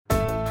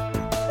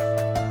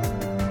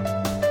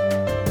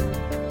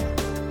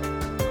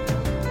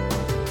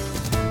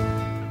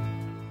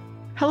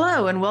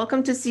Hello, and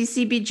welcome to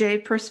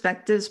CCBJ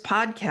Perspectives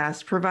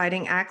podcast,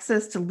 providing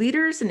access to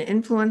leaders and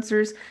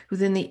influencers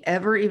within the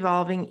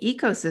ever-evolving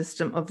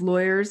ecosystem of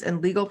lawyers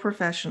and legal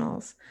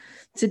professionals.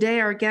 Today,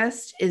 our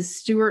guest is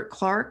Stuart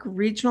Clark,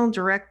 Regional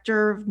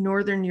Director of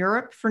Northern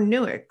Europe for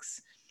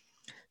Nuix.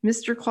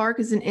 Mr. Clark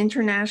is an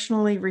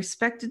internationally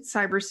respected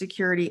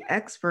cybersecurity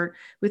expert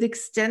with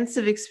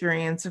extensive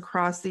experience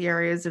across the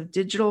areas of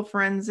digital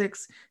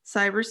forensics,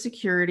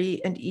 cybersecurity,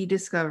 and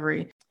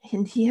e-discovery.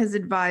 And he has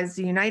advised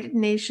the United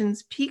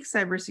Nations peak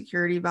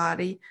cybersecurity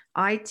body,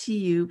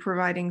 ITU,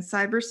 providing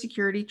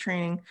cybersecurity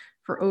training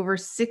for over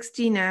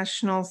 60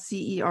 national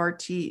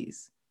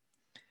CERTs.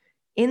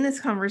 In this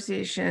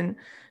conversation,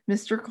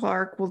 Mr.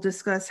 Clark will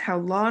discuss how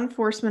law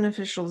enforcement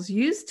officials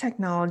use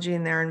technology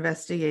in their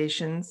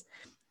investigations,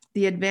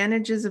 the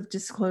advantages of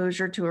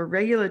disclosure to a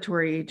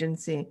regulatory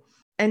agency,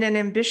 and an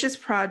ambitious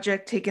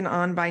project taken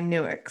on by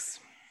Nuix.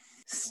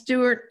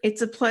 Stuart,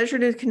 it's a pleasure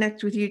to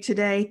connect with you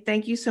today.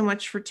 Thank you so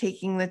much for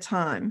taking the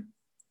time.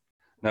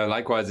 No,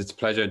 likewise, it's a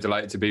pleasure.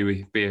 Delighted to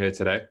be here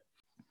today.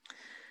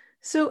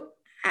 So,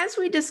 as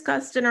we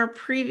discussed in our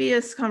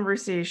previous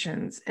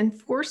conversations,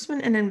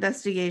 enforcement and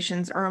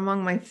investigations are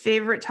among my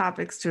favorite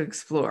topics to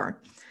explore.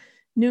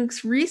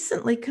 Nuix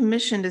recently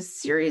commissioned a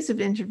series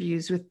of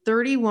interviews with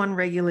 31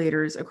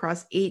 regulators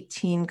across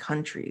 18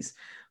 countries.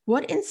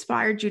 What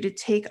inspired you to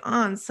take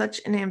on such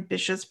an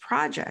ambitious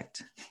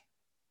project?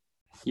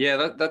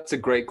 Yeah, that's a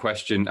great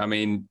question. I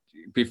mean,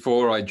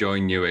 before I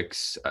joined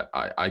Nuix,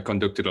 I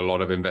conducted a lot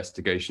of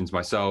investigations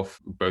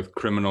myself, both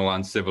criminal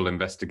and civil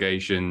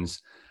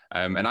investigations.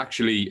 And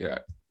actually,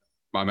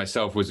 I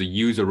myself was a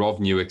user of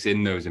Nuix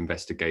in those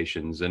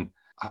investigations. And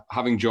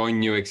having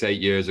joined Nuix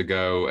 8 years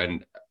ago,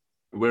 and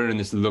we're in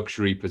this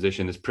luxury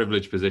position, this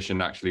privileged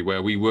position, actually,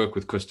 where we work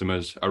with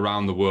customers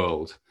around the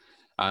world.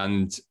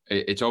 And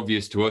it's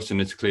obvious to us, and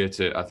it's clear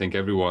to, I think,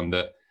 everyone,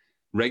 that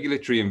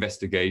regulatory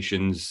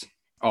investigations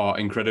are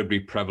incredibly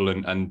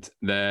prevalent and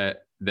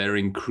they're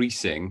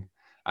increasing.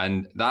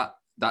 And that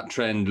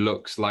trend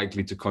looks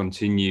likely to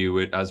continue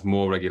as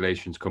more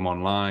regulations come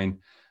online,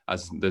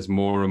 as there's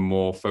more and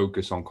more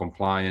focus on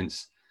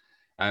compliance.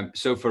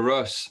 So for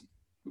us,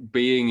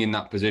 being in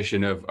that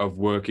position of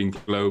working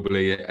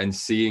globally and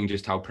seeing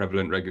just how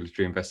prevalent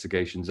regulatory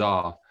investigations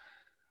are,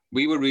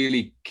 we were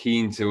really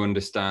keen to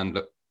understand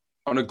that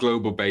on a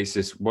global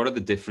basis, what are the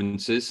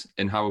differences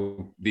in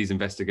how these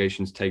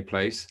investigations take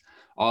place?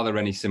 Are there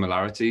any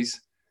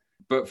similarities?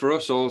 But for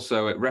us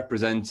also, it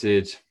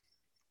represented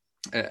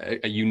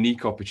a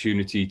unique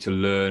opportunity to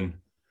learn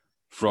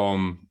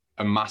from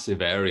a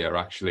massive area,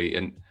 actually.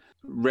 And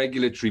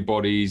regulatory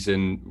bodies,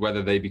 and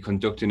whether they be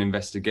conducting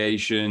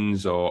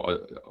investigations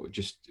or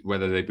just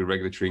whether they be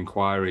regulatory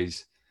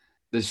inquiries,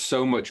 there's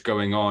so much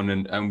going on.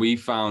 And we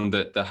found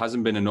that there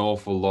hasn't been an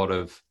awful lot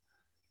of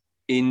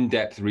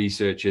in-depth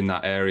research in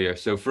that area.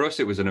 So for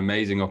us, it was an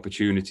amazing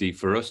opportunity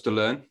for us to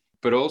learn,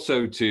 but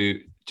also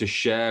to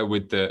share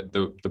with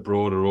the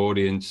broader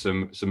audience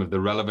some of the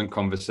relevant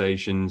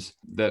conversations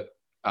that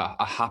are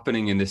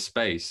happening in this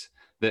space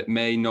that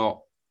may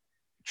not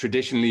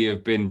traditionally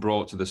have been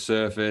brought to the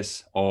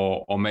surface,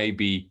 or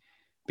maybe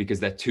because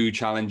they're too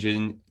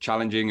challenging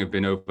have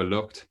been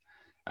overlooked.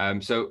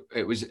 So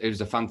it was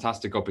a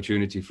fantastic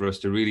opportunity for us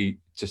to really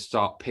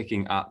start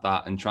picking at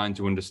that and trying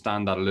to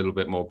understand that a little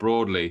bit more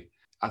broadly.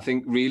 I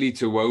think really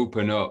to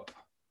open up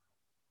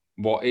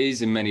what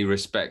is, in many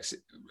respects,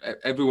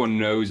 everyone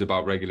knows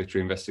about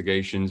regulatory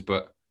investigations,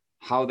 but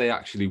how they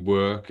actually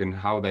work and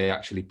how they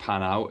actually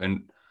pan out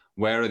and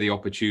where are the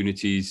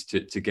opportunities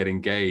to get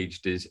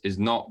engaged is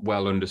not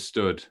well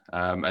understood.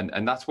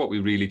 And that's what we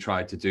really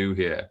tried to do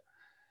here.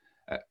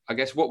 I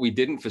guess what we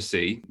didn't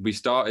foresee, we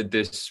started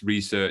this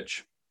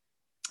research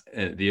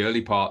the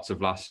early parts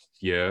of last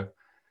year,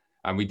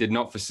 and we did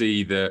not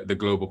foresee the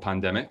global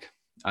pandemic.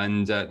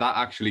 And that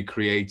actually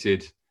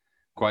created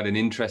quite an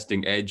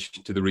interesting edge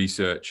to the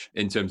research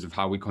in terms of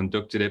how we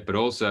conducted it, but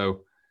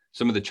also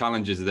some of the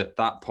challenges that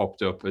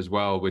popped up as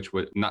well, which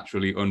were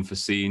naturally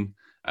unforeseen.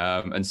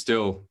 And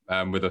still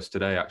with us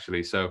today,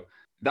 actually. So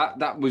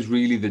that was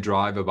really the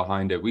driver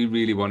behind it. We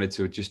really wanted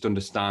to just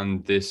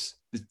understand this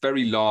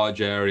very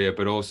large area,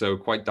 but also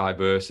quite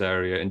diverse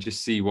area, and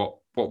just see what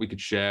we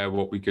could share,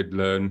 what we could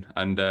learn,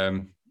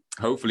 and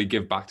hopefully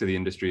give back to the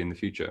industry in the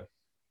future.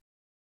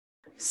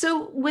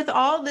 So with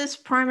all this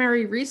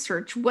primary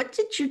research, what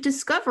did you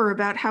discover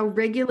about how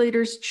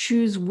regulators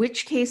choose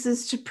which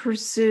cases to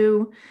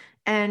pursue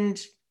and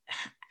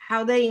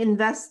how they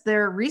invest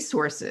their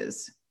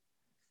resources?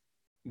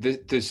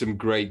 There's some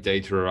great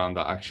data around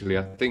that, actually.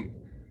 I think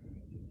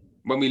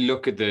when we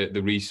look at the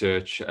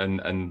research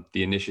and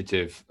the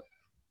initiative,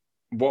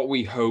 what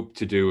we hope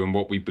to do and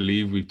what we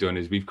believe we've done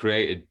is we've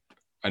created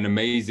an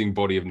amazing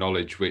body of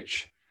knowledge,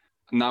 which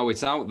now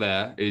it's out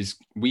there, is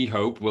we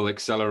hope will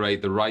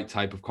accelerate the right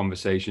type of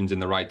conversations in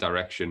the right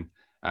direction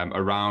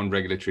around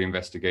regulatory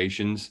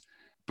investigations,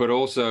 but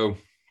also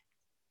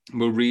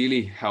will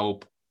really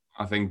help,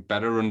 I think,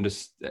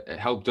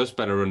 helped us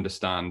better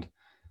understand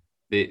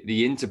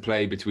the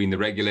interplay between the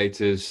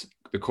regulators,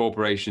 the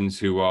corporations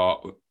who are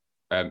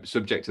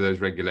subject to those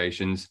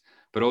regulations,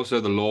 but also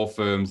the law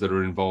firms that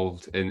are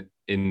involved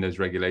in those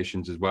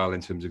regulations as well,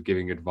 in terms of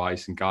giving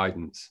advice and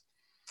guidance.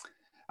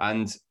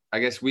 And I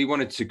guess we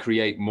wanted to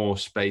create more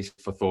space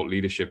for thought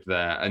leadership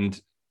there.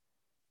 And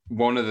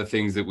one of the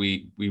things that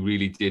we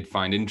really did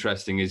find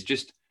interesting is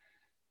just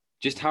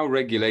how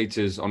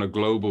regulators on a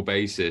global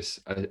basis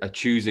are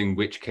choosing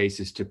which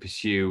cases to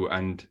pursue,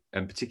 and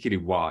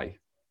particularly why.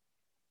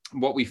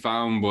 What we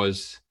found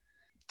was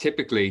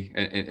typically,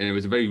 and it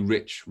was a very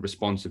rich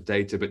response of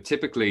data, but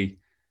typically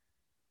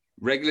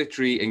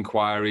regulatory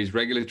inquiries,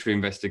 regulatory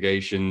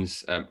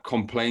investigations,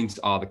 complaints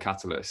are the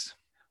catalyst.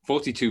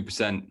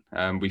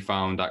 42% we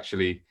found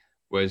actually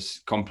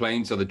was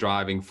complaints are the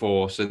driving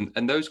force.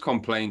 And those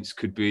complaints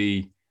could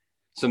be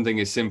something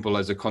as simple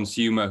as a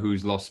consumer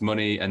who's lost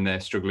money and they're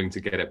struggling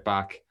to get it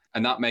back.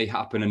 And that may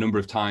happen a number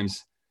of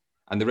times.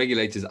 And the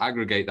regulators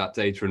aggregate that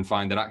data and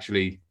find that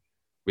actually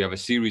we have a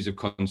series of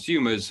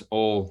consumers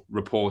all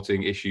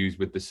reporting issues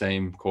with the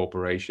same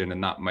corporation,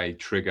 and that may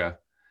trigger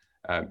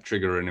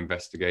an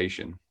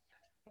investigation.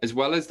 As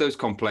well as those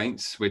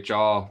complaints, which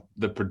are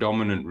the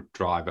predominant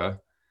driver,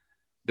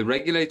 the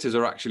regulators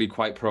are actually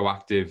quite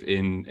proactive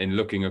in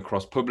looking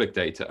across public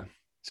data.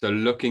 So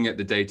looking at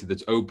the data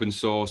that's open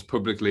source,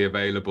 publicly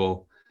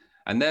available,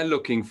 and they're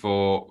looking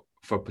for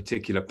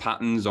particular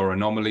patterns or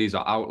anomalies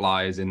or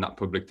outliers in that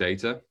public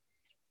data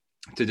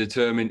to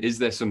determine, is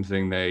there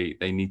something they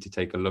need to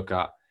take a look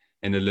at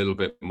in a little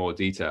bit more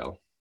detail.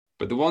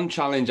 But the one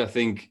challenge I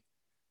think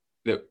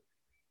that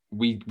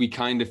we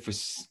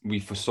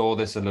foresaw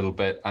this a little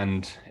bit,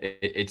 and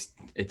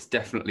it's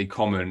definitely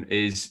common,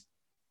 is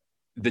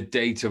the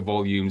data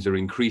volumes are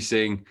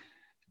increasing.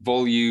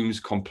 Volumes,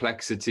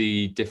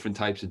 complexity, different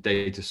types of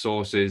data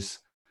sources.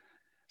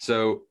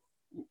 So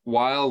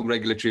while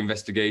regulatory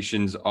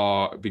investigations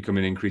are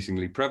becoming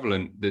increasingly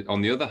prevalent,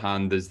 on the other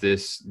hand, there's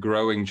this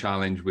growing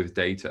challenge with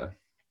data.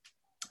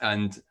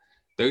 And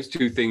those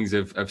two things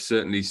have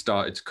certainly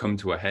started to come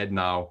to a head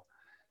now.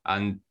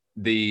 And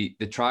the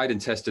tried and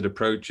tested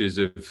approaches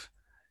of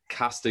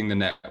casting the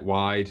net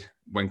wide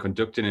when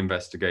conducting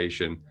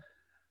investigation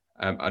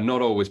are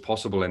not always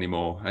possible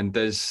anymore. And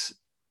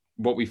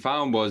what we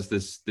found was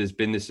there's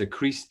been this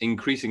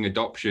increasing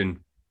adoption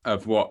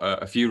of what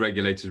a few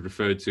regulators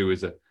referred to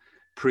as a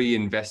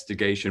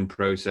pre-investigation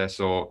process,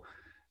 or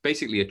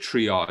basically a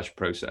triage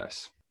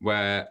process,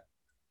 where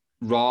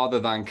rather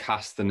than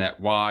cast the net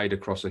wide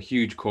across a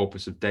huge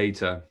corpus of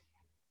data,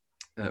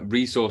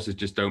 resources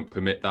just don't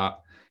permit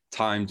that,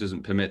 time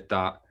doesn't permit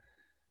that.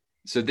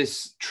 So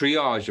this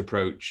triage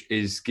approach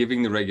is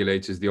giving the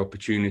regulators the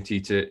opportunity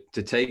to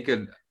take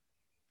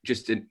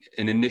just an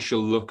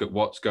initial look at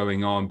what's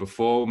going on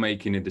before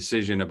making a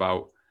decision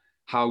about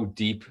how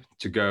deep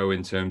to go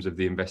in terms of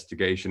the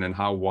investigation and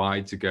how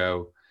wide to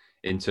go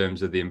in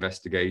terms of the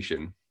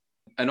investigation.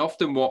 And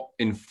often what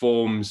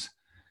informs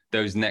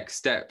those next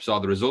steps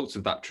are the results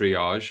of that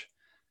triage,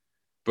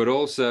 but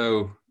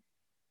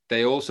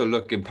they also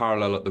look in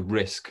parallel at the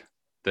risk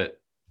that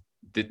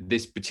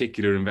this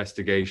particular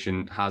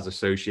investigation has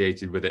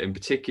associated with it, and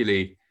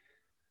particularly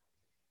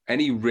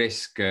any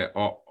risk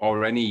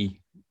or any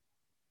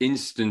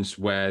instance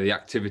where the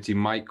activity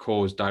might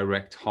cause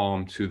direct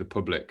harm to the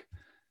public.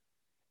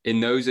 In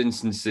those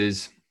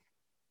instances,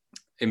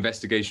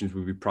 investigations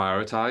would be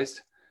prioritized,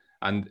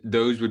 and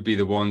those would be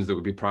the ones that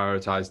would be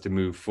prioritized to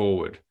move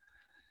forward.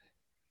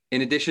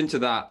 In addition to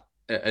that,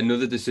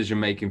 another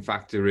decision-making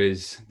factor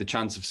is the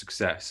chance of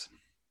success.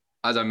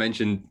 As I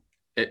mentioned,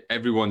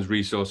 everyone's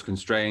resource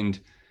constrained,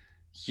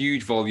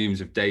 huge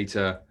volumes of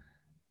data.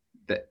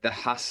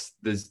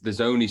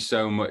 There's only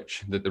so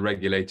much that the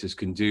regulators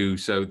can do,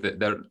 so that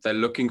they're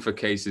looking for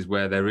cases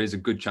where there is a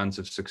good chance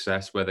of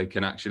success, where they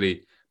can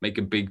actually make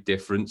a big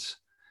difference.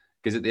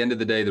 Because at the end of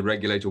the day, the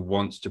regulator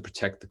wants to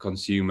protect the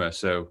consumer.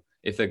 So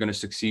if they're going to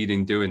succeed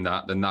in doing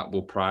that, then that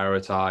will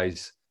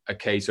prioritize a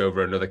case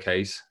over another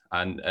case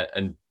and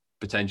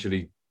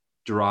potentially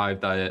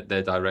drive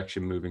their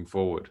direction moving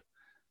forward.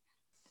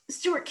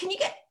 Stuart, can you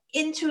get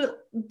into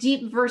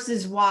deep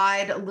versus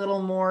wide a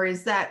little more?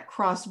 Is that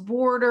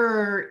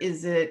cross-border?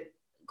 Is it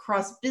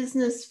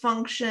cross-business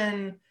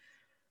function?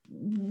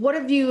 What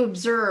have you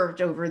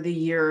observed over the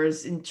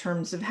years in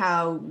terms of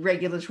how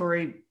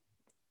regulatory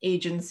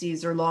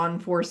agencies or law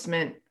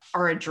enforcement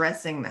are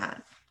addressing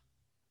that?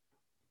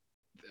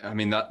 I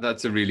mean,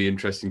 that's a really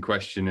interesting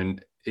question.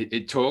 And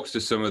it talks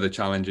to some of the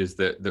challenges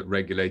that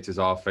regulators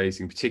are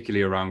facing,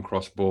 particularly around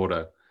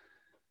cross-border.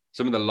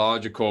 Some of the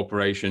larger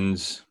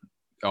corporations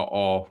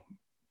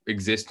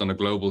exist on a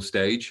global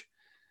stage,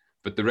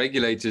 but the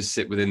regulators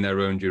sit within their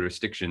own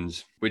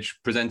jurisdictions, which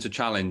presents a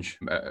challenge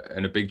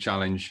and a big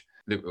challenge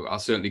that I'll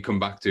certainly come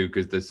back to,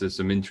 because there's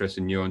some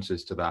interesting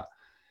nuances to that.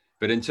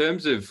 But in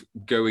terms of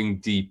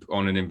going deep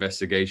on an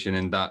investigation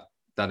and that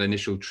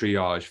initial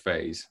triage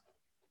phase,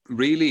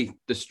 really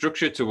the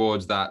structure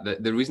towards that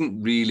there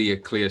isn't really a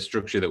clear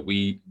structure that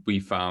we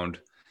found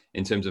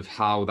in terms of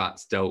how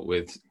that's dealt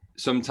with.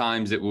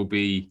 Sometimes it will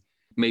be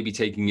maybe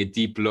taking a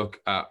deep look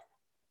at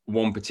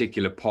one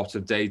particular pot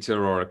of data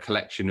or a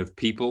collection of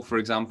people, for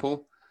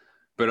example.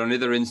 But on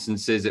other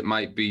instances, it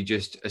might be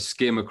just a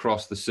skim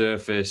across the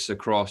surface,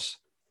 across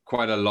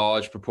quite a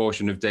large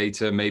proportion of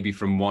data, maybe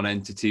from one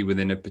entity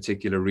within a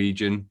particular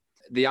region.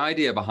 The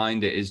idea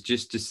behind it is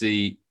just to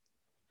see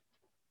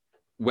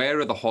where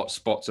are the hot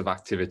spots of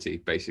activity,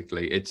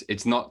 basically.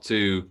 It's not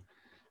to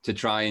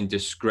try and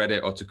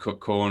discredit or to cut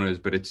corners,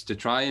 but it's to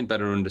try and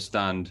better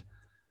understand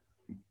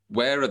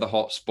where are the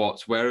hot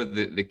spots, where are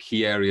the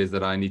key areas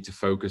that I need to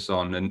focus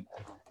on. And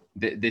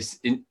this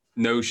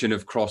notion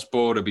of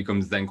cross-border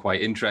becomes then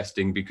quite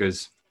interesting,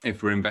 because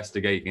if we're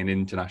investigating an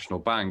international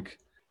bank,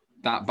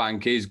 that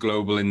bank is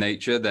global in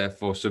nature,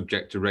 therefore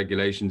subject to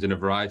regulations in a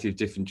variety of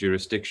different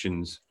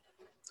jurisdictions.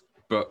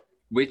 But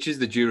which is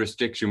the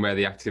jurisdiction where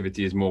the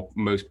activity is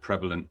most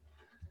prevalent?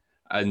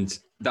 And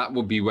that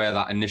would be where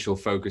that initial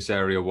focus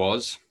area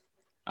was.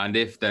 And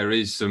if there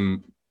is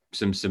some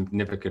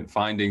significant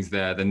findings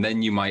there,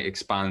 then you might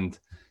expand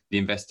the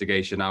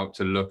investigation out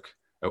to look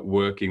at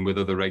working with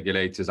other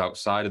regulators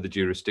outside of the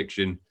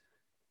jurisdiction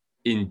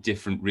in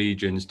different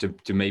regions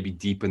to maybe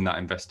deepen that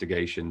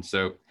investigation.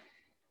 So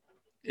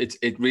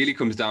it really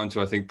comes down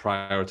to, I think,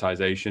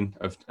 prioritization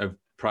of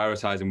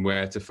prioritizing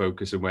where to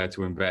focus and where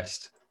to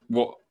invest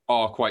what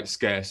are quite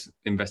scarce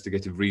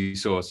investigative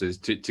resources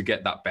to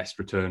get that best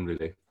return,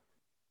 really.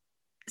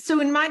 So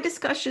in my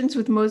discussions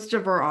with most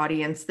of our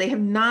audience, they have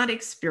not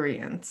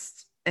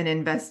experienced an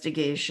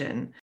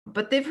investigation,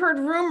 but they've heard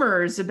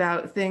rumors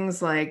about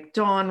things like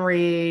dawn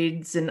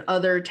raids and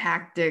other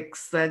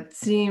tactics that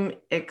seem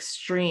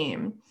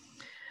extreme.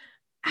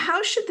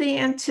 How should they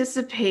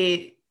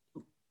anticipate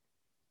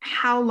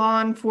how law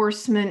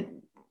enforcement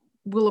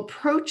will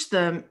approach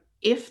them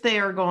if they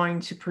are going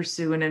to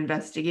pursue an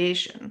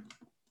investigation?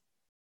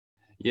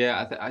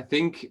 Yeah, I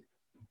think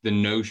the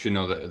notion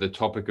or the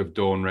topic of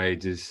dawn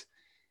raids is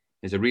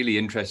a really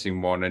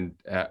interesting one. And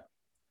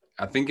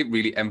I think it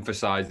really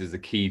emphasizes the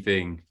key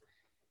thing.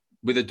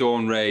 With a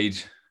dawn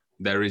raid,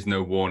 there is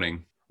no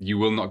warning. You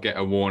will not get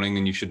a warning,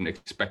 and you shouldn't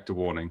expect a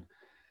warning.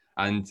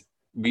 And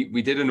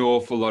we did an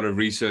awful lot of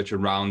research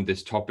around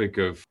this topic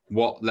of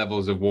what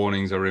levels of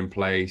warnings are in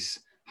place,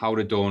 how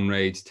do dawn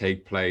raids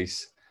take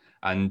place.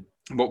 And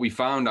what we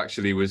found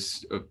actually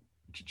was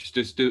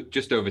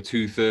just over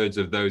 2/3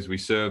 of those we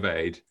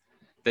surveyed,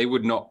 they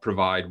would not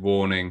provide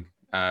warning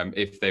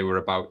if they were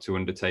about to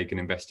undertake an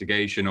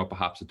investigation or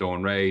perhaps a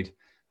dawn raid.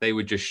 They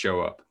would just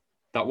show up.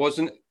 That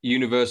wasn't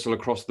universal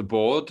across the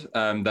board.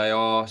 There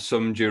are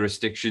some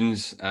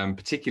jurisdictions,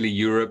 particularly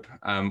Europe,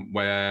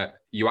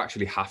 where you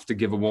actually have to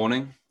give a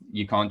warning.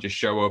 You can't just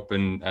show up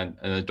and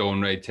a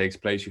dawn raid takes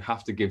place. You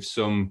have to give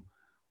some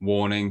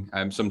warning.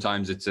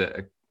 Sometimes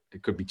it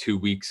could be 2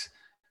 weeks,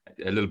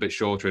 a little bit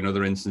shorter in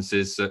other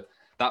instances. So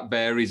that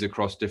varies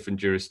across different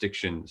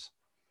jurisdictions.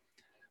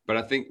 But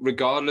I think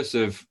regardless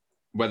of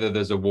whether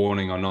there's a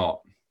warning or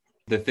not,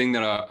 the thing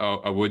that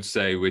I would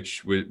say,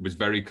 which was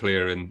very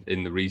clear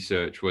in the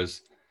research,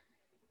 was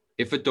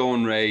if a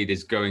dawn raid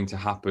is going to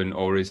happen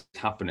or is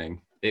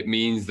happening, it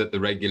means that the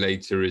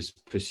regulator is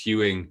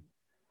pursuing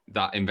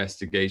that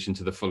investigation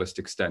to the fullest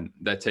extent.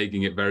 They're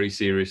taking it very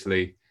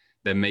seriously.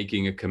 They're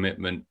making a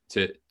commitment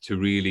to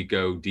really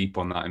go deep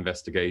on that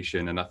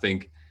investigation. And I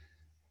think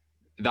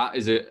that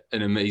is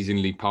an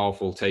amazingly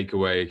powerful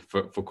takeaway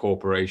for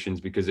corporations,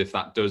 because if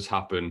that does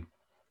happen,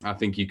 I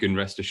think you can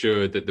rest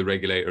assured that the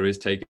regulator is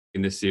taking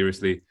this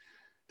seriously.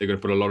 They're going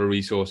to put a lot of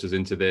resources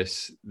into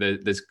this.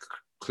 There's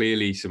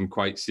clearly some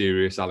quite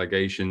serious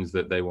allegations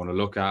that they want to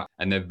look at,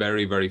 and they're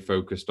very, very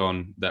focused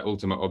on their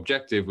ultimate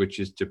objective, which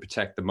is to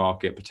protect the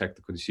market, protect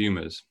the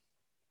consumers.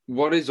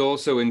 What is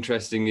also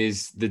interesting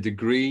is the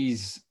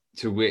degrees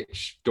to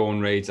which dawn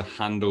raids are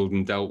handled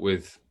and dealt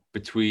with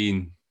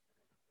between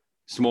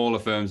smaller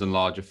firms and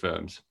larger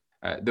firms.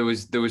 There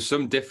was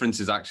some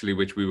differences actually,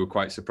 which we were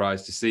quite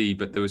surprised to see,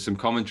 but there was some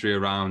commentary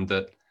around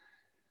that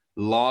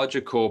larger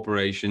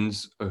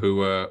corporations who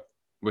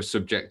were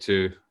subject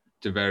to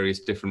various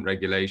different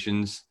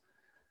regulations,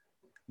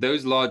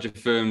 those larger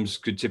firms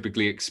could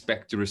typically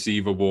expect to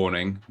receive a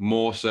warning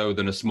more so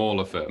than a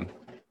smaller firm.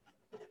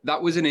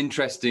 That was an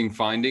interesting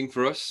finding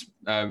for us.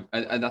 And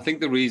I think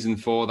the reason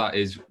for that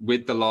is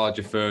with the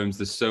larger firms,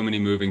 there's so many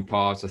moving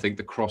parts. I think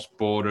the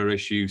cross-border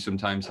issue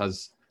sometimes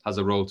has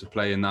a role to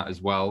play in that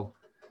as well.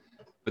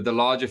 But the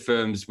larger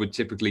firms would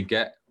typically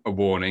get a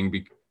warning.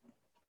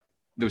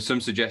 There was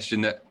some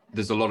suggestion that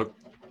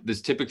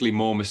there's typically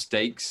more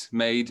mistakes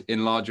made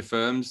in larger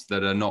firms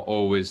that are not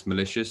always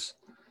malicious.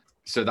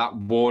 So that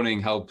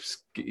warning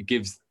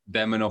gives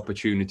them an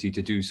opportunity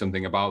to do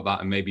something about that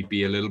and maybe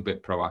be a little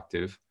bit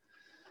proactive.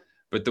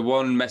 But the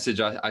one message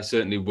I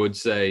certainly would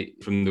say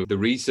from the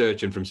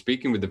research and from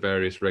speaking with the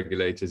various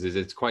regulators is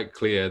it's quite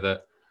clear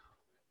that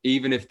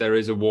even if there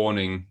is a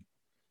warning,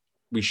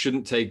 we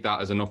shouldn't take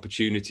that as an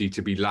opportunity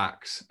to be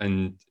lax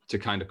and to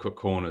kind of cut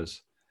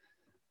corners.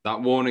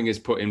 That warning is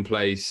put in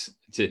place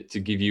to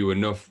give you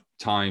enough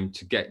time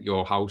to get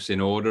your house in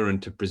order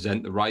and to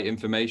present the right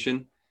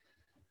information.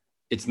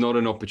 It's not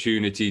an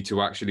opportunity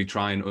to actually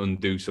try and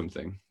undo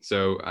something.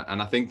 So,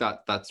 and I think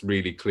that's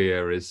really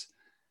clear, is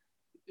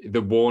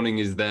the warning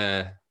is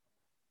there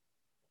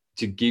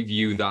to give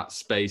you that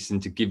space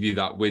and to give you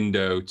that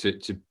window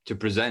to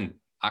present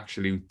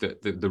actually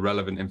the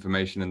relevant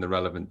information and the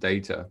relevant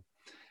data.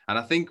 And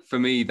I think for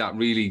me, that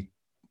really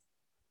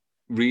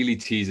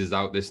teases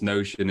out this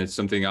notion. It's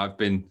something I've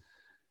been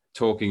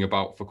talking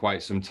about for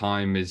quite some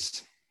time,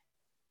 is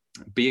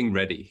being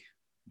ready,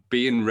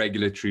 being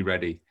regulatory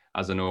ready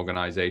as an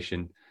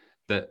organization,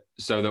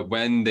 so that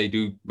when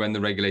the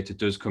regulator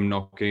does come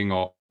knocking,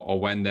 or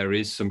when there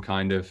is some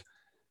kind of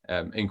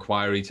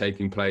inquiry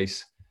taking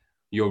place,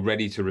 you're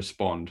ready to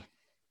respond,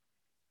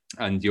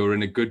 and you're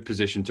in a good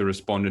position to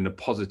respond in a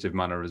positive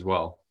manner as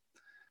well.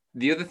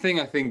 The other thing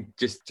I think,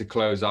 just to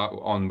close out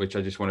on, which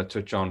I just want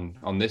to touch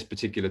on this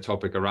particular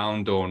topic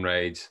around dawn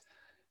raids,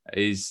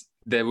 is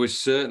there was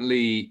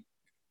certainly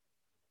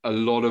a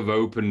lot of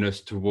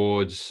openness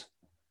towards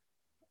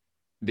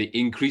the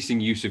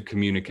increasing use of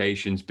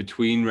communications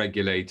between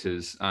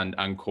regulators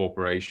and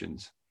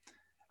corporations.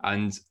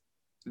 And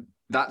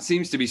that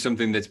seems to be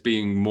something that's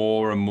being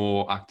more and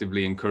more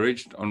actively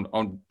encouraged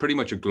on pretty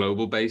much a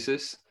global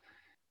basis.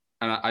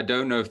 And I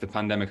don't know if the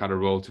pandemic had a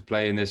role to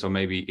play in this or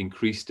maybe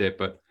increased it,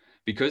 but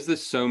because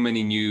there's so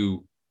many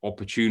new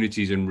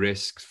opportunities and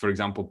risks, for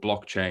example,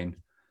 blockchain,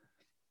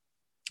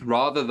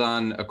 rather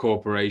than a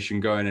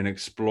corporation going and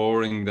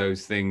exploring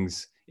those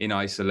things in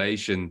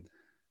isolation,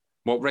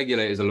 what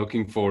regulators are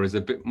looking for is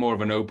a bit more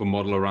of an open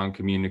model around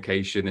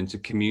communication, and to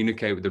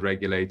communicate with the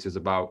regulators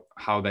about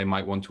how they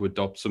might want to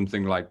adopt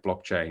something like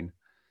blockchain.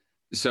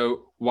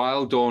 So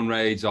while dawn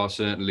raids are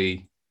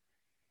certainly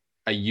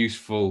a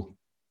useful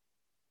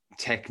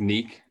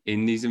technique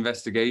in these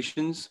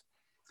investigations,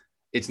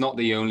 it's not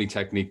the only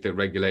technique that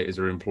regulators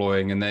are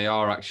employing, and they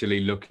are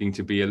actually looking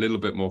to be a little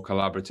bit more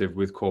collaborative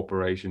with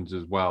corporations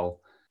as well.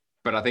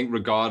 But I think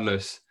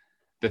regardless,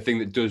 the thing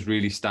that does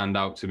really stand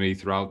out to me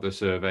throughout the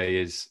survey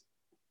is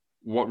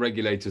what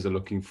regulators are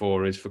looking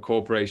for is for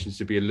corporations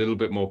to be a little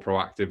bit more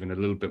proactive and a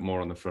little bit more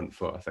on the front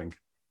foot, I think.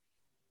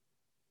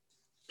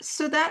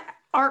 So that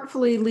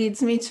artfully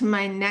leads me to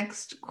my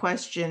next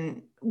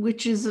question,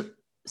 which is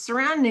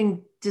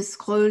surrounding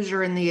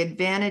disclosure and the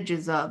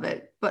advantages of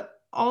it,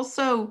 but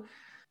also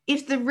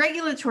if the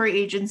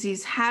regulatory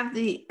agencies have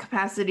the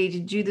capacity to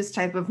do this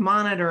type of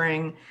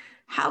monitoring,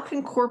 how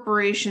can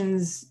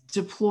corporations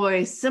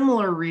deploy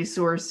similar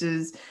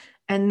resources?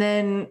 And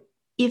then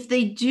if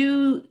they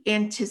do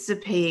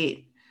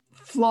anticipate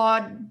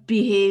flawed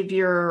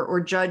behavior or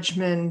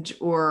judgment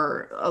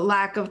or a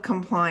lack of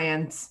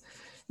compliance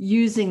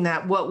using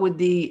that, what would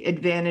the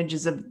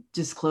advantages of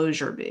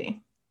disclosure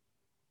be?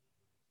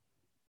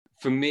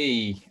 For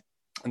me,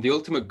 the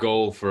ultimate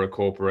goal for a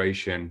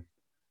corporation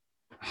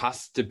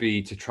has to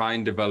be to try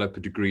and develop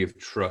a degree of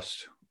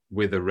trust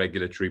with a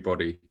regulatory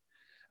body.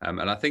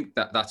 And I think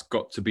that's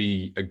got to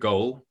be a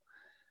goal.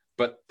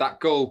 But that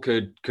goal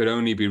could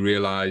only be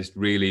realized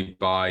really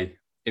by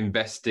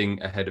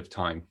investing ahead of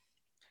time.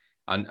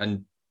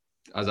 And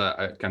as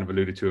I kind of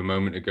alluded to a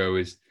moment ago,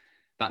 is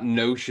that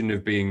notion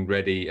of being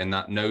ready and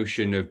that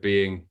notion of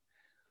being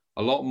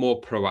a lot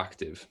more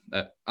proactive.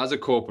 As a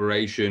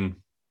corporation,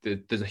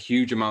 there's a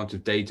huge amount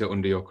of data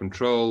under your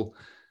control.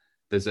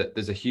 There's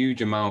a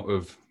huge amount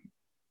of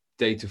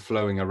data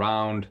flowing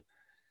around.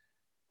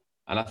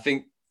 And I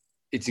think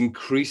it's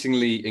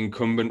increasingly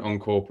incumbent on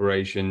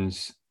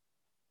corporations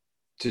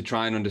to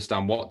try and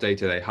understand what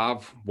data they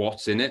have,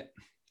 what's in it.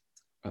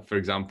 For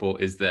example,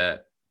 is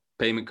there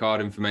payment card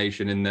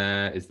information in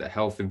there? Is there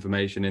health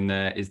information in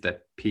there? Is there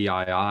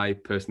PII,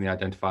 personally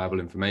identifiable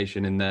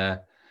information in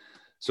there?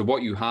 So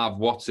what you have,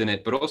 what's in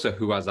it, but also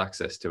who has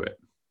access to it.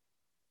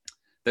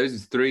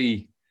 Those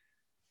three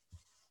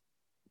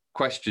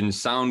questions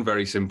sound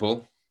very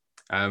simple,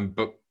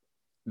 but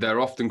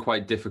they're often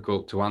quite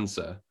difficult to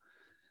answer.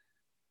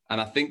 And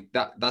I think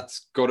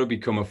that's got to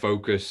become a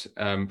focus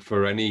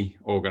for any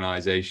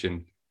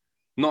organization,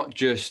 not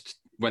just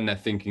when they're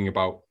thinking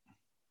about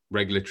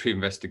regulatory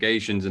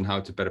investigations and how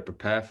to better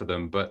prepare for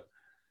them, but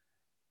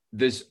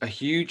there's a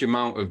huge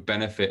amount of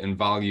benefit and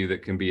value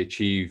that can be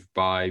achieved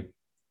by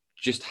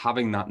just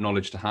having that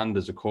knowledge to hand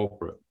as a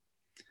corporate.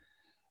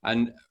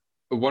 And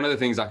one of the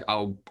things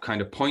I'll kind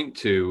of point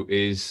to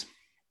is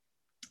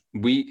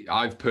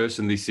I've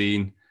personally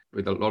seen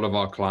with a lot of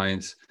our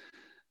clients,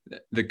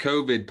 the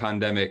COVID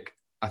pandemic,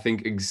 I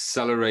think,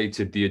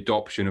 accelerated the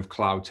adoption of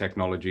cloud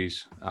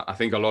technologies. I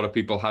think a lot of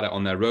people had it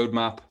on their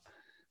roadmap,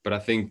 but I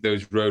think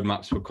those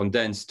roadmaps were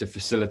condensed to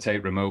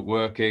facilitate remote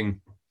working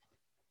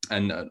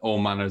and all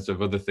manners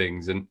of other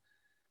things. And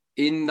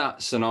in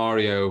that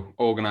scenario,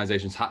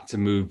 organizations had to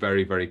move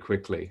very, very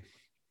quickly.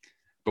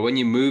 But when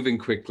you're moving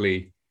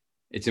quickly,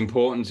 it's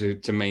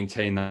important to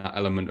maintain that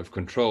element of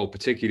control,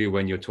 particularly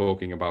when you're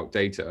talking about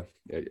data,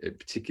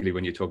 particularly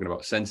when you're talking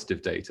about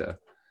sensitive data.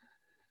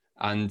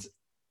 And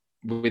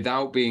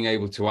without being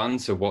able to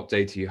answer what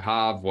data you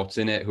have, what's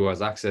in it, who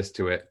has access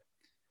to it,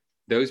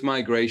 those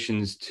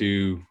migrations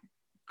to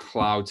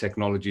cloud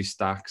technology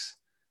stacks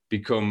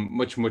become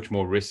much, much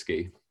more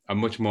risky and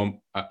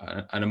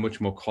a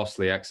much more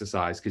costly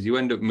exercise, because you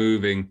end up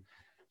moving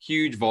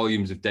huge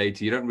volumes of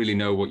data. You don't really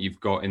know what you've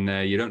got in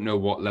there. You don't know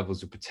what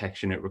levels of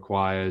protection it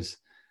requires.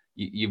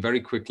 you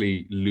very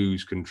quickly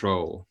lose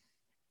control.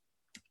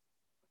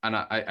 And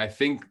I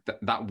think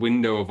that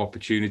window of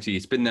opportunity,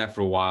 it's been there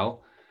for a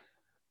while,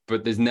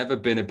 but there's never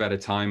been a better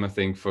time, I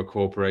think, for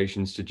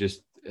corporations to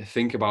just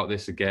think about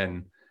this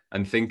again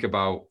and think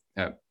about,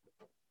 a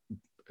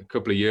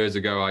couple of years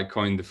ago, I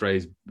coined the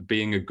phrase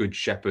being a good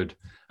shepherd,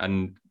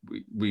 and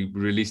we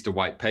released a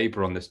white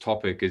paper on this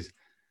topic, is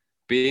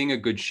being a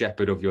good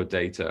shepherd of your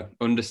data,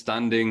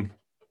 understanding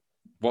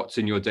what's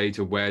in your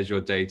data, where's your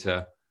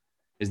data,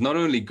 is not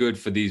only good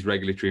for these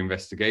regulatory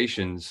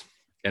investigations,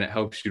 and it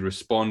helps you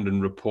respond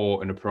and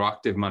report in a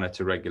proactive manner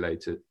to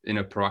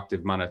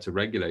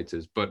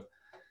regulators, but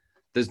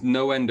there's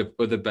no end of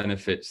other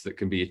benefits that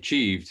can be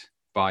achieved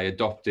by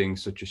adopting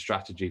such a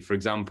strategy. For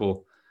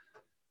example,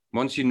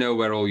 once you know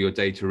where all your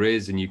data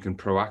is and you can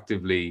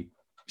proactively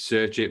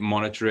search it,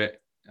 monitor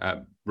it,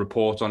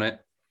 report on it,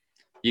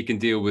 you can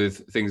deal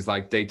with things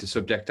like data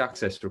subject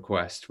access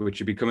requests,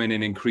 which are becoming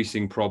an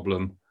increasing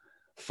problem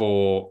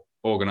for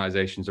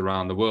organizations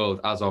around the world,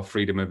 as are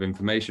freedom of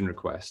information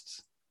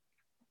requests.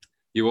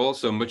 You're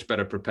also much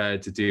better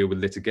prepared to deal with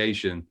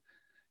litigation.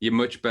 You're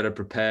much better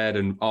prepared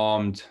and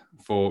armed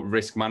for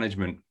risk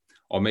management,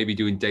 or maybe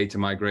doing data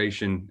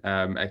migration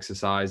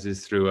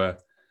exercises through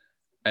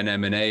an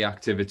M&A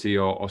activity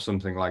or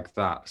something like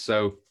that.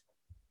 So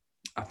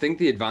I think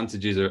the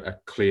advantages are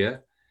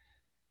clear.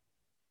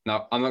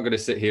 Now, I'm not going to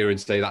sit here and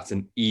say that's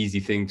an easy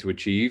thing to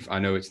achieve. I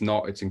know it's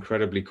not, it's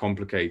incredibly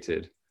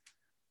complicated,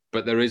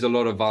 but there is a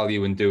lot of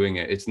value in doing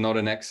it. It's not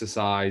an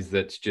exercise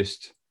that's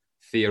just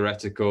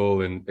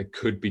theoretical and it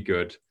could be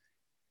good.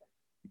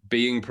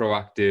 Being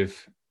proactive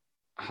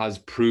has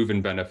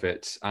proven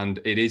benefits, and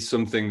it is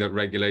something that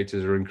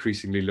regulators are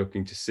increasingly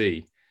looking to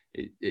see.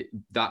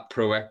 That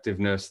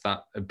proactiveness,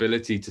 that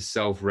ability to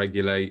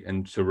self-regulate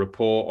and to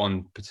report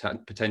on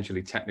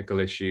potentially technical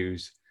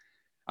issues,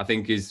 I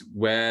think is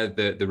where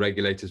the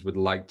regulators would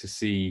like to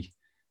see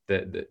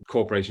the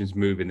corporations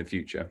move in the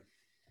future.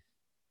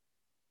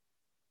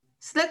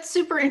 So that's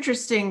super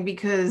interesting,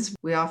 because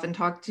we often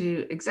talk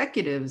to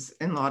executives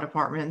in law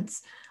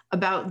departments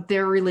about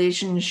their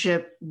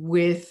relationship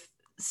with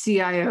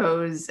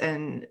CIOs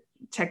and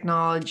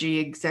technology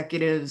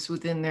executives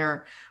within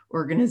their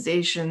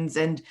organizations.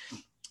 And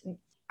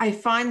I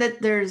find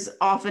that there's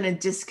often a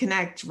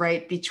disconnect,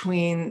 right,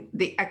 between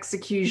the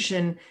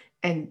execution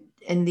and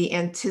the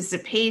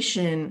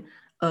anticipation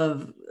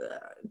of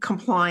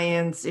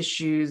compliance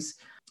issues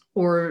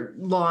or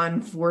law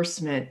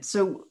enforcement.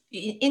 So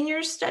in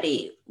your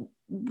study,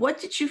 what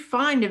did you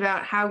find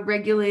about how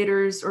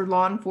regulators or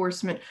law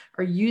enforcement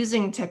are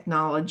using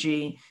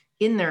technology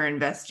in their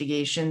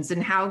investigations,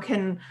 and how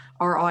can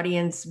our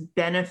audience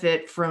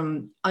benefit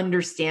from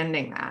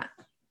understanding that?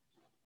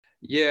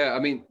 Yeah,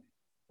 I mean,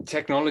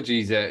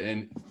 technologies,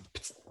 and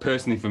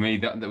personally for me,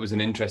 that was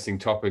an interesting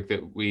topic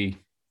that we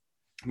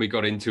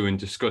got into and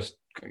discussed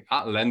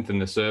at length in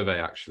the survey,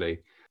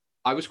 actually.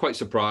 I was quite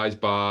surprised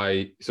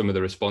by some of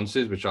the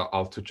responses, which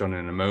I'll touch on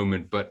in a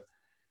moment, but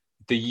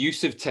the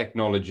use of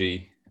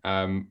technology,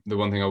 the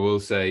one thing I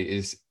will say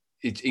is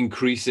it's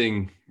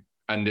increasing,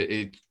 and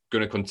it's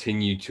going to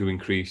continue to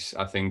increase,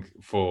 I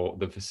think, for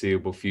the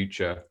foreseeable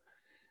future.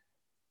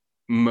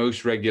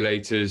 Most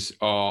regulators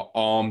are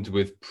armed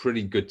with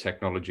pretty good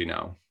technology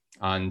now,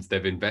 and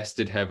they've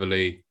invested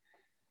heavily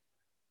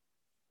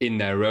in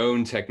their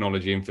own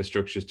technology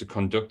infrastructures to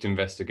conduct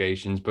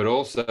investigations, but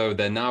also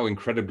they're now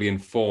incredibly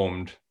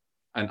informed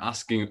and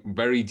asking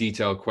very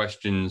detailed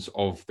questions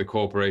of the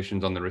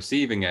corporations on the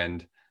receiving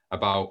end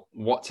about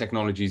what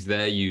technologies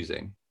they're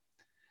using.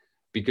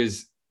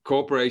 Because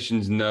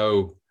corporations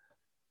know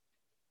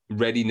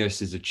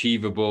readiness is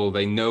achievable,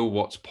 they know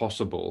what's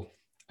possible,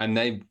 and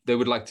they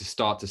would like to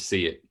start to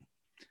see it.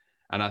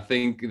 And I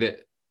think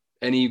that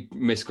any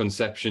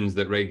misconceptions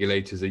that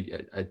regulators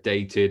are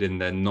dated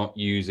and they're not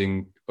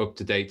using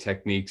up-to-date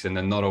techniques and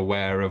they're not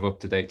aware of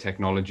up-to-date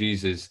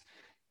technologies is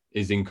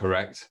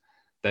incorrect.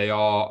 They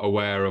are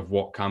aware of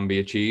what can be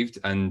achieved,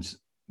 and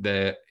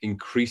they're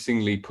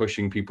increasingly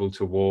pushing people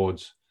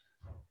towards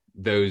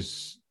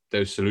those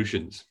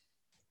solutions.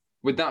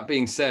 With that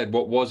being said,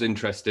 what was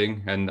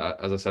interesting, and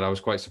as I said, I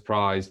was quite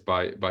surprised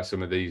by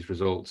some of these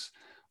results.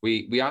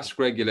 We asked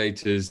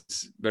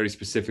regulators very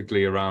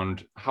specifically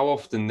around how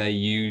often they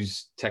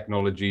use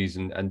technologies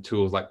and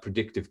tools like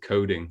predictive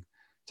coding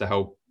to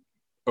help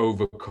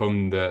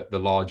overcome the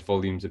large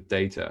volumes of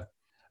data.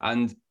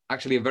 And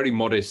actually a very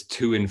modest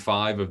 2 in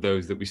 5 of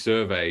those that we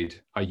surveyed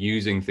are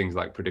using things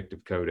like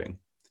predictive coding.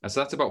 And so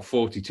that's about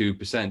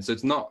 42%. So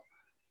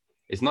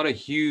it's not a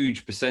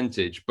huge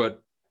percentage,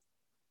 but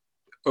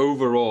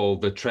overall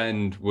the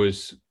trend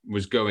was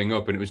going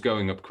up, and it was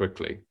going up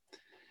quickly.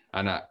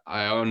 And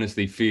I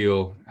honestly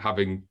feel,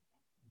 having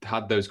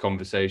had those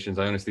conversations,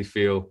 I honestly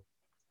feel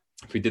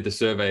if we did the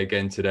survey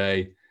again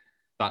today,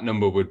 that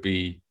number would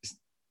be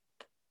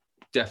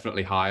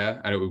definitely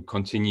higher, and it would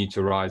continue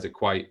to rise at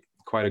quite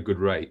a good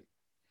rate.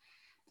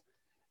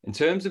 In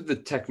terms of the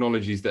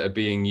technologies that are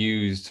being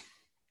used,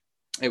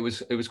 it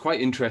was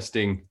quite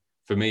interesting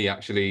for me,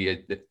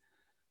 actually.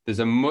 there's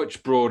a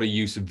much broader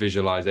use of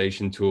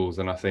visualization tools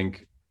than I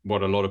think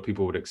what a lot of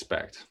people would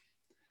expect.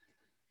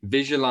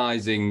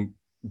 Visualizing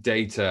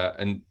data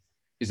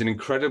is an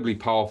incredibly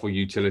powerful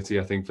utility,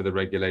 I think, for the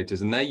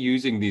regulators. And they're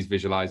using these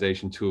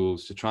visualization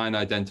tools to try and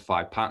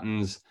identify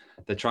patterns.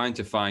 They're trying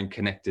to find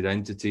connected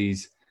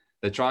entities.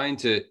 They're trying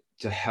to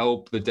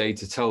help the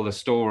data tell the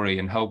story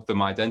and help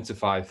them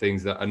identify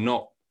things that are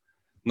not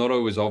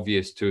always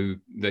obvious to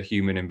the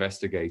human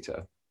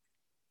investigator.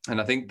 And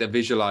I think the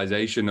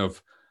visualization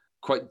of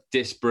quite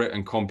disparate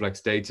and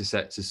complex data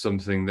sets is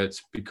something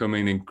that's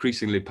becoming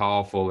increasingly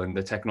powerful, and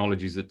the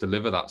technologies that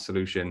deliver that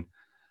solution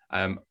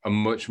are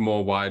much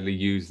more widely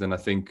used than I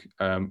think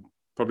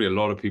probably a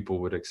lot of people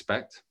would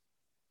expect.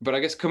 But I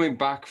guess coming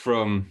back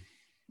from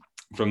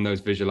those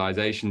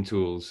visualization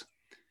tools,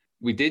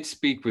 we did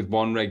speak with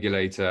one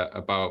regulator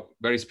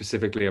very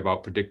specifically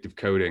about predictive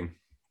coding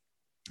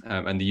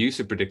and the use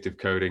of predictive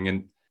coding.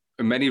 And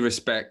in many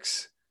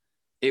respects,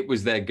 it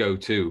was their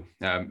go-to.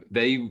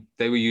 They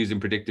were using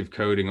predictive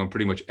coding on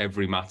pretty much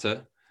every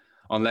matter,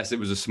 unless it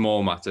was a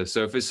small matter.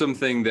 So if it's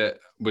something that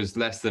was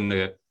less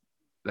than,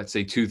 let's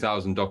say,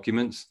 2,000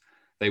 documents,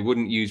 they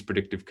wouldn't use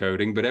predictive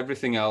coding. But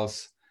everything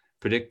else,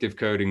 predictive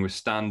coding was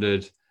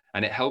standard,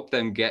 and it helped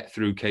them get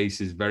through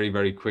cases very,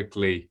 very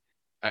quickly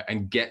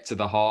and get to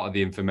the heart of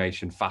the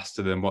information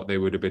faster than what they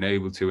would have been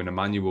able to in a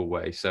manual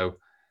way. So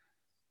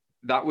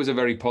that was a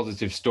very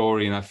positive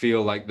story, and I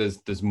feel like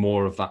there's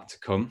more of that to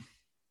come.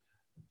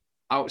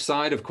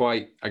 Outside of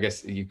I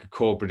guess you could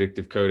call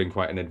predictive coding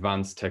quite an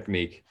advanced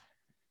technique,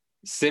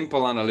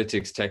 simple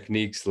analytics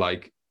techniques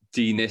like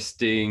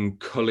denisting,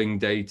 culling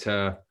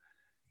data,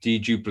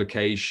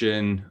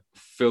 deduplication,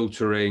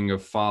 filtering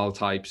of file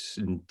types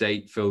and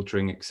date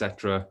filtering,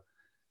 etc.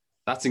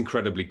 That's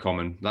incredibly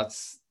common.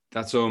 That's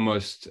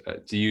almost,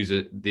 to use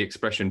the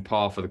expression,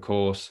 par for the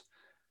course.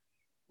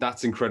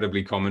 That's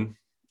incredibly common.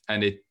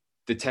 And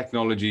the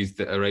technologies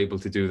that are able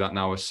to do that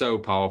now are so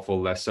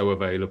powerful, they're so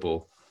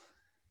available.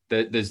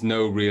 There's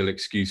no real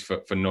excuse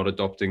for not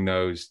adopting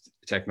those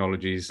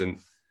technologies. And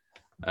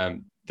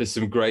there's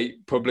some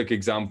great public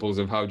examples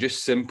of how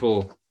just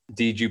simple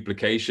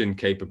deduplication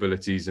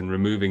capabilities and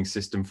removing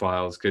system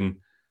files can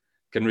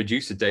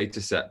reduce a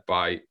data set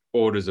by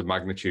orders of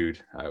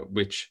magnitude,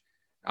 which,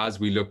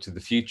 as we look to the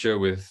future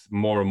with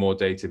more and more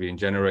data being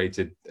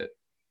generated,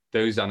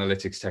 those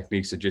analytics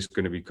techniques are just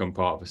going to become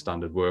part of a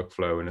standard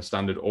workflow and a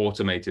standard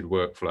automated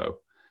workflow,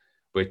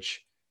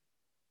 which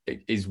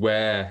is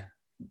where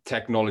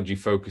technology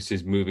focus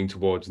is moving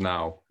towards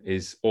now,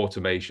 is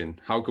automation.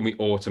 How can we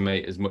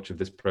automate as much of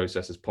this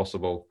process as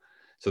possible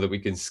so that we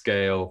can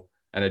scale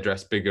and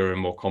address bigger and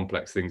more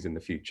complex things in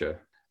the future?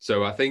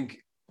 So I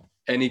think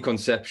any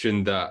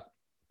conception that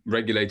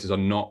regulators are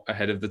not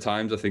ahead of the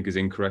times, I think, is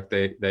incorrect.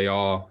 They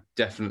are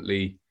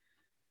definitely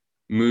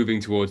moving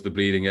towards the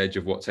bleeding edge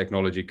of what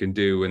technology can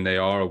do, and they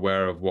are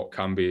aware of what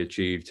can be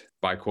achieved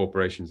by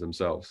corporations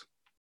themselves.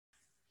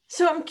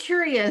 So I'm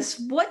curious,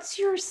 what's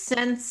your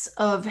sense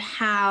of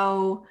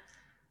how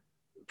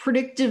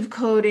predictive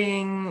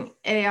coding,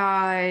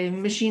 AI,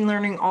 machine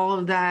learning, all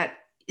of that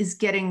is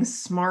getting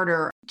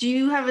smarter? Do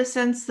you have a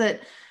sense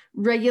that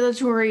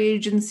regulatory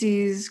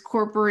agencies,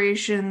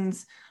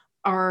 corporations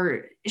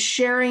are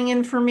sharing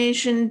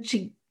information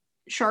to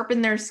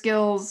sharpen their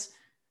skills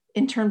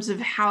in terms of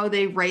how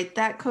they write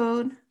that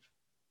code?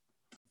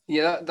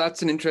 Yeah,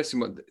 that's an interesting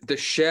one. The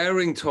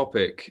sharing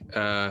topic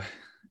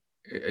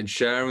and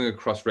sharing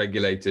across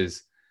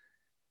regulators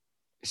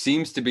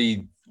seems to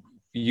be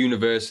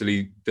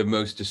universally the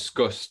most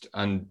discussed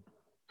and,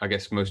 I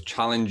guess, most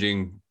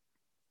challenging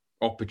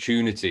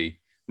opportunity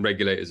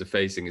regulators are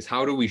facing, is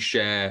how do we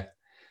share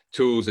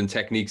tools and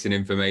techniques and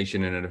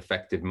information in an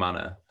effective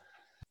manner?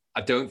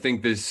 I don't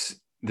think there's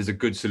a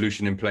good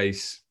solution in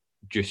place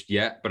just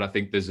yet, but I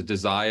think there's a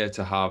desire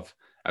to have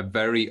a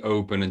very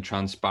open and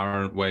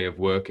transparent way of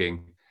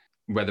working,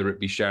 whether it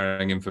be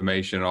sharing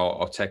information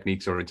or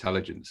techniques or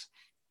intelligence.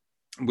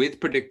 With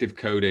predictive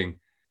coding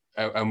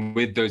and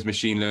with those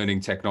machine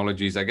learning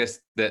technologies, I guess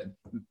that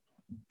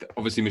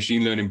obviously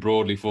machine learning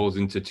broadly falls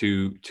into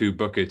two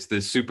buckets.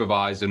 There's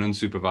supervised and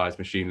unsupervised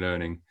machine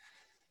learning.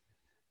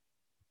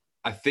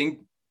 I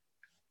think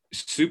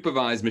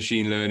supervised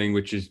machine learning,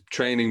 which is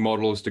training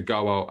models to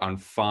go out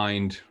and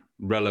find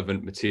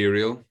relevant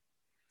material,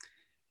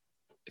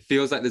 it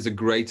feels like there's a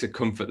greater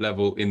comfort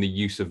level in the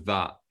use of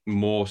that,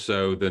 more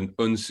so than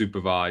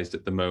unsupervised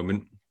at the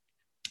moment.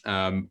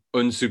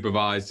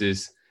 Unsupervised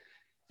is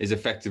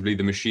effectively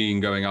the machine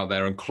going out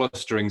there and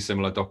clustering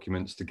similar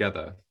documents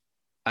together.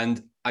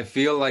 And I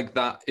feel like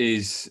that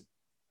is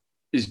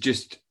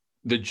just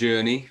the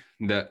journey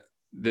that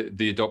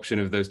the adoption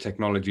of those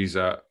technologies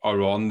are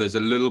on. There's a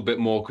little bit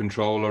more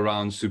control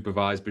around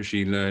supervised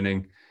machine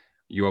learning.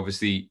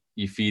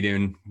 You feed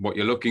in what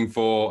you're looking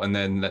for and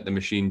then let the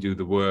machine do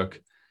the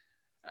work.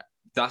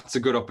 That's a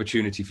good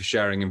opportunity for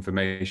sharing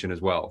information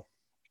as well.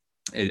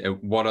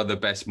 What are the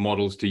best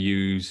models to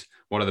use?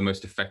 What are the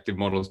most effective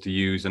models to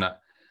use? And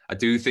I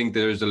do think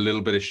there's a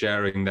little bit of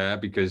sharing there,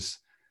 because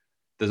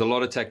there's a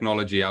lot of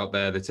technology out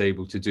there that's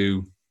able to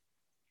do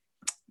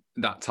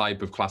that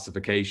type of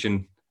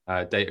classification,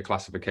 data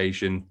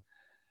classification.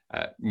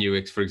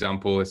 Nuix, for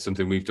example, is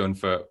something we've done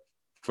for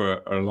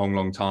a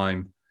long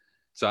time.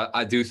 So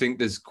I do think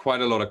there's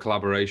quite a lot of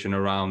collaboration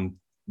around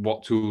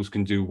what tools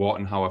can do what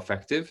and how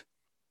effective.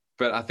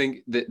 But I think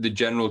the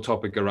general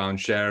topic around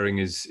sharing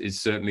is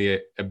certainly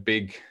a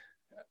big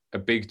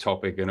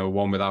topic, and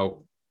one without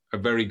a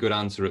very good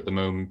answer at the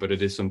moment, but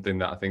it is something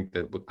that I think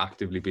that will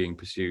actively being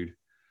pursued.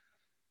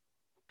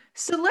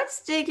 So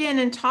let's dig in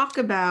and talk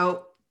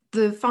about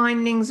the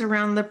findings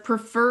around the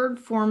preferred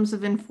forms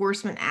of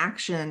enforcement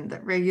action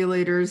that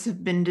regulators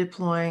have been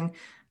deploying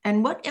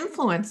and what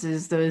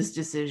influences those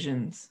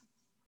decisions.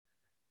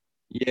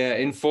 Yeah,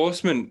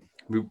 enforcement,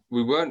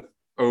 we weren't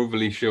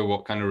overly sure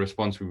what kind of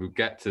response we would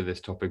get to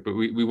this topic, but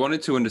we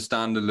wanted to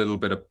understand a little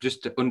bit of,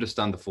 just to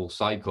understand the full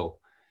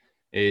cycle,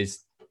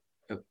 is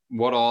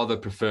what are the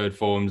preferred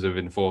forms of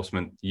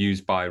enforcement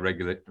used by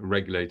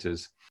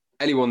regulators?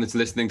 Anyone that's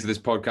listening to this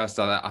podcast,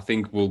 I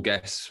think will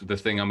guess the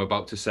thing I'm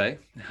about to say,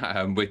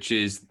 which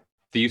is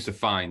the use of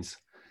fines.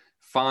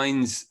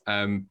 Fines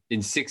in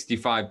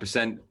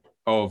 65%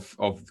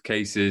 of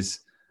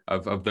cases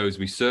of those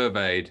we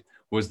surveyed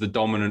was the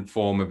dominant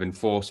form of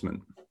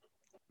enforcement.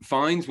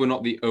 Fines were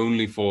not the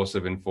only force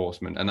of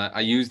enforcement, and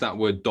I use that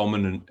word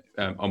dominant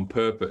on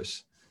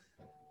purpose.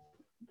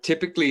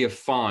 Typically, a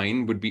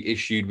fine would be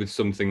issued with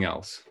something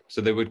else.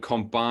 So they would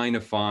combine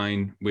a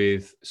fine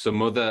with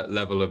some other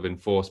level of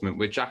enforcement,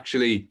 which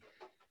actually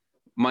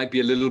might be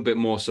a little bit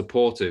more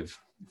supportive.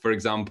 For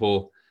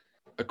example,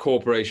 a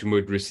corporation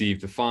would receive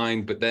the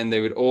fine, but then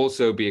they would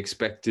also be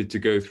expected to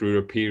go through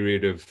a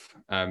period of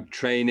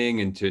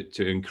training and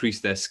to increase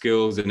their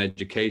skills and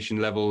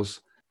education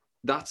levels.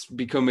 That's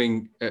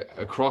becoming,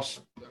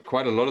 across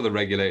quite a lot of the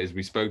regulators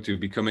we spoke to,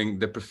 becoming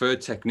the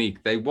preferred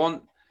technique. They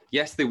want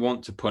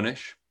to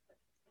punish,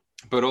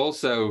 but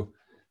also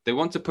they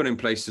want to put in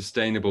place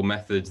sustainable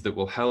methods that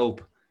will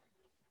help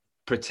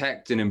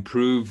protect and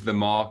improve the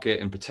market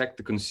and protect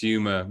the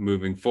consumer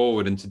moving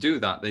forward. And to do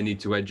that, they need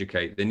to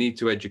educate. They need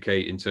to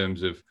educate in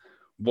terms of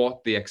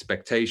what the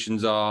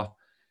expectations are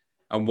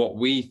and what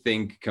we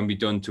think can be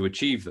done to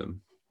achieve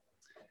them.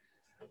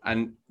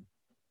 And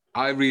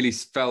I really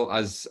felt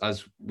as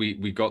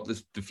we got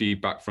the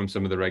feedback from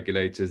some of the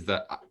regulators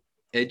that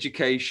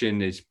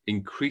education is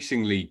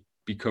increasingly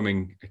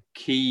becoming a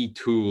key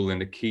tool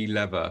and a key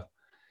lever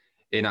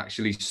in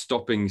actually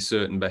stopping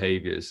certain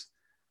behaviors.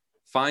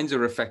 Fines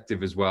are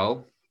effective as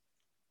well,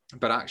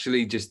 but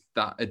actually just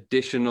that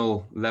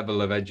additional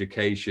level of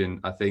education,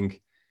 I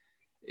think,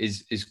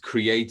 is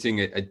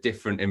creating a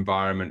different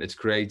environment. It's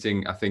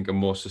creating, I think, a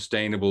more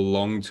sustainable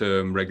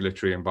long-term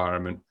regulatory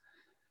environment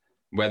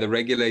where the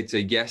regulator,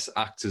 yes,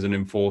 acts as an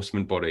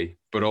enforcement body,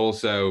 but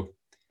also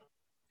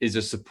is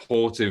a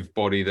supportive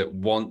body that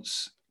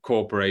wants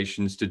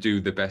corporations to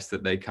do the best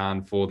that they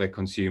can for their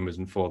consumers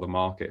and for the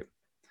market.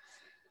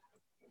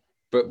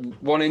 But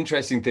one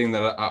interesting thing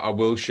that I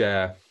will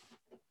share,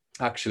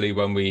 actually,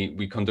 when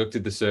we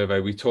conducted the survey,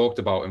 we talked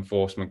about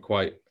enforcement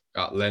quite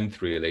at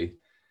length, really.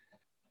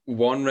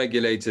 One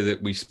regulator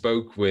that we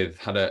spoke with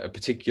had a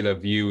particular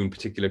view and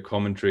particular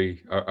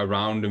commentary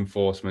around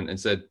enforcement and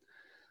said,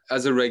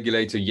 as a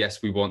regulator,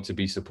 yes, we want to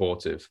be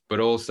supportive, but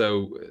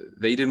also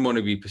they didn't want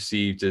to be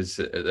perceived as,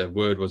 the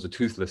word was, a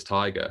toothless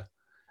tiger.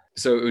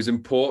 So it was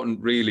important,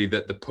 really,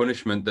 that the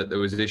punishment that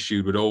was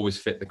issued would always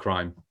fit the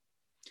crime.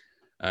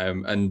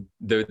 And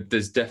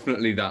there's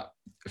definitely that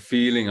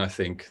feeling, I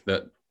think,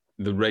 that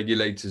the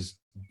regulators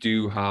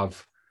do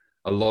have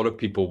a lot of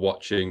people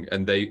watching,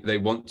 and they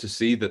want to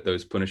see that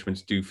those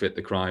punishments do fit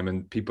the crime,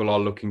 and people are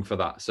looking for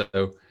that.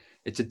 So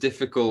it's a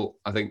difficult,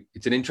 I think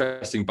it's an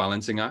interesting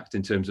balancing act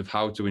in terms of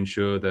how to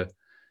ensure that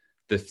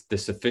the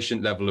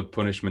sufficient level of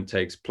punishment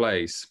takes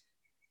place,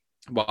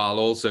 while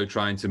also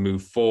trying to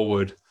move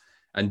forward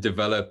and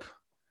develop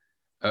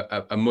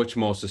a much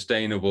more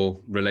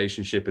sustainable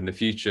relationship in the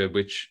future,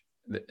 which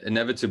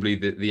inevitably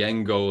the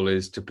end goal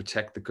is to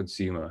protect the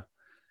consumer.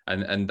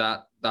 And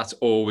that's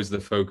always the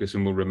focus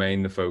and will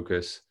remain the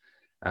focus.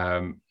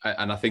 And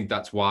I think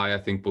that's why I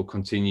think we'll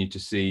continue to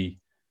see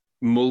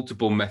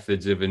multiple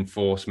methods of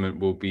enforcement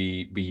will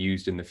be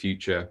used in the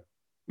future,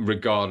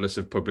 regardless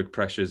of public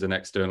pressures and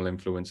external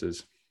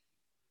influences.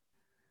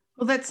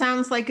 Well, that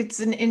sounds like it's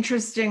an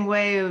interesting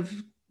way of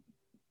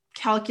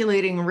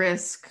calculating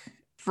risk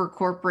for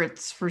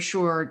corporates, for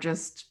sure.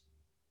 Just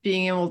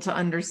being able to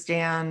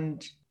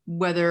understand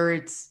whether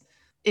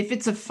if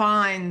it's a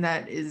fine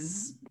that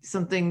is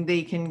something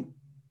they can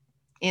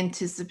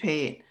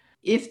anticipate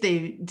if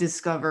they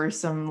discover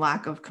some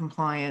lack of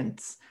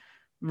compliance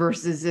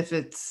versus if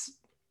it's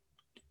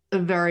a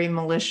very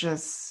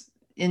malicious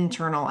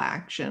internal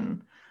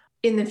action.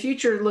 In the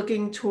future,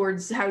 looking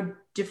towards how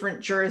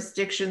different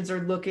jurisdictions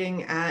are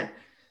looking at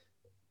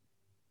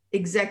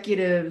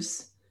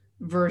executives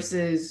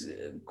versus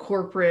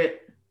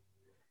corporate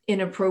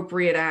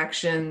inappropriate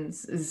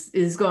actions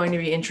is going to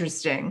be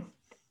interesting.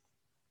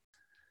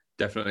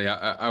 Definitely.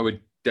 I would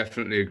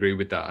definitely agree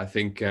with that. I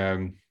think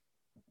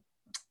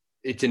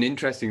it's an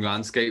interesting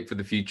landscape for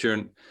the future.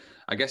 And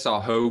I guess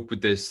our hope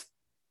with this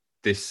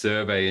this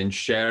survey and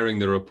sharing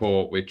the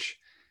report, which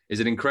is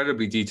an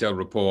incredibly detailed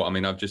report. I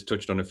mean, I've just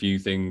touched on a few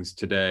things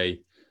today.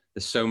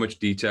 There's so much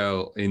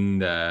detail in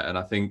there. And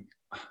I think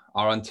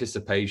our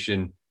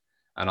anticipation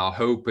and our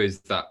hope is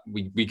that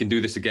we can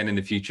do this again in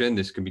the future. And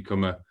this can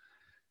become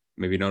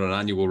maybe not an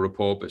annual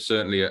report, but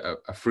certainly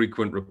a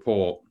frequent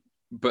report.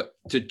 But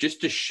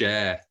to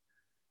share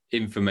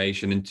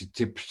information and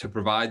to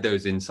provide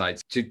those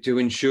insights, to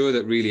ensure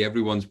that really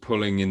everyone's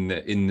pulling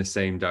in the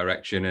same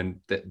direction, and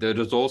that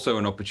there's also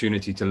an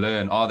opportunity to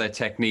learn. Are there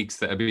techniques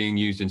that are being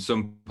used in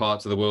some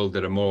parts of the world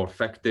that are more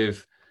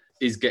effective?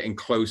 Is getting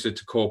closer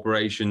to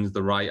corporations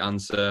the right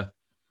answer?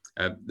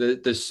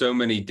 There's so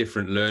many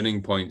different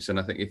learning points, and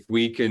I think if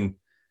we can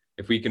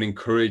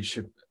encourage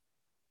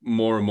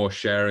more and more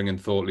sharing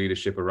and thought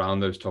leadership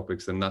around those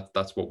topics, then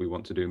that's what we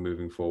want to do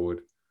moving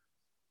forward.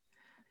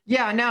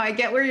 Yeah, no, I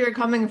get where you're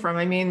coming from.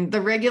 I mean,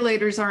 the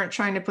regulators aren't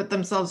trying to put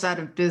themselves out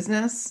of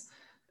business,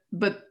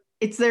 but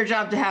it's their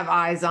job to have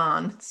eyes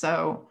on.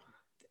 So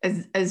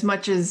as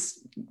much as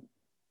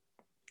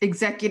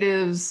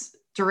executives,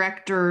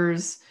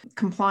 directors,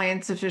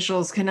 compliance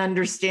officials can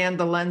understand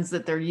the lens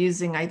that they're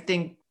using, I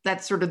think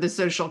that's sort of the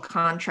social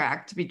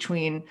contract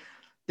between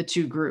the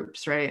two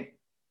groups, right?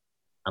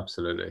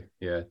 Absolutely.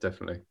 Yeah,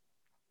 definitely.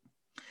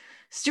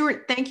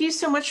 Stuart, thank you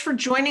so much for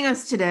joining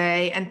us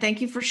today, and thank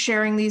you for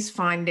sharing these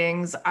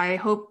findings. I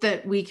hope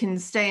that we can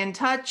stay in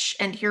touch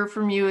and hear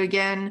from you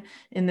again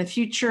in the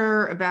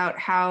future about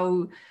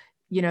how,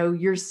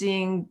 you're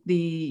seeing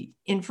the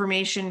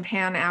information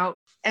pan out,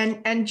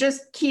 and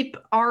just keep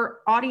our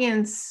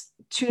audience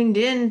tuned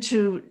in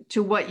to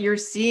what you're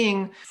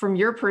seeing from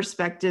your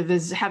perspective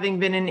as having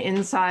been an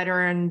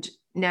insider and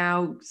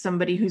now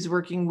somebody who's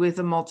working with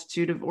a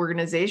multitude of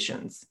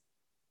organizations.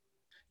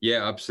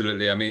 Yeah,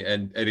 absolutely. I mean,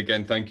 and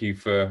again, thank you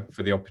for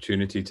the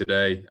opportunity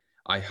today.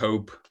 I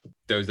hope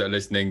those that are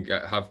listening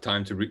have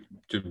time to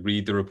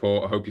read the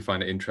report. I hope you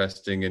find it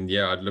interesting. And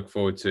yeah, I'd look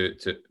forward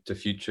to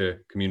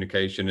future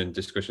communication and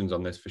discussions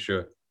on this for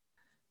sure.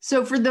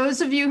 So for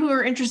those of you who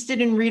are interested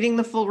in reading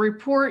the full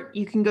report,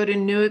 you can go to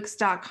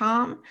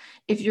nuix.com.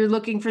 If you're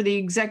looking for the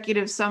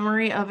executive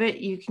summary of it,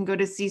 you can go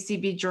to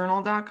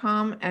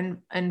ccbjournal.com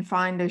and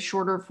find a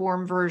shorter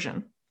form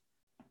version.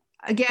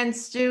 Again,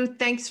 Stu,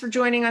 thanks for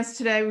joining us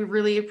today. We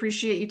really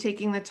appreciate you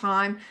taking the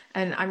time,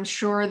 and I'm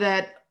sure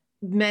that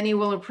many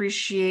will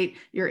appreciate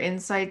your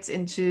insights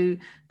into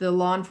the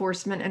law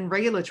enforcement and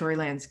regulatory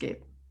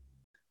landscape.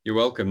 You're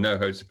welcome. No,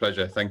 it's a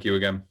pleasure. Thank you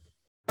again.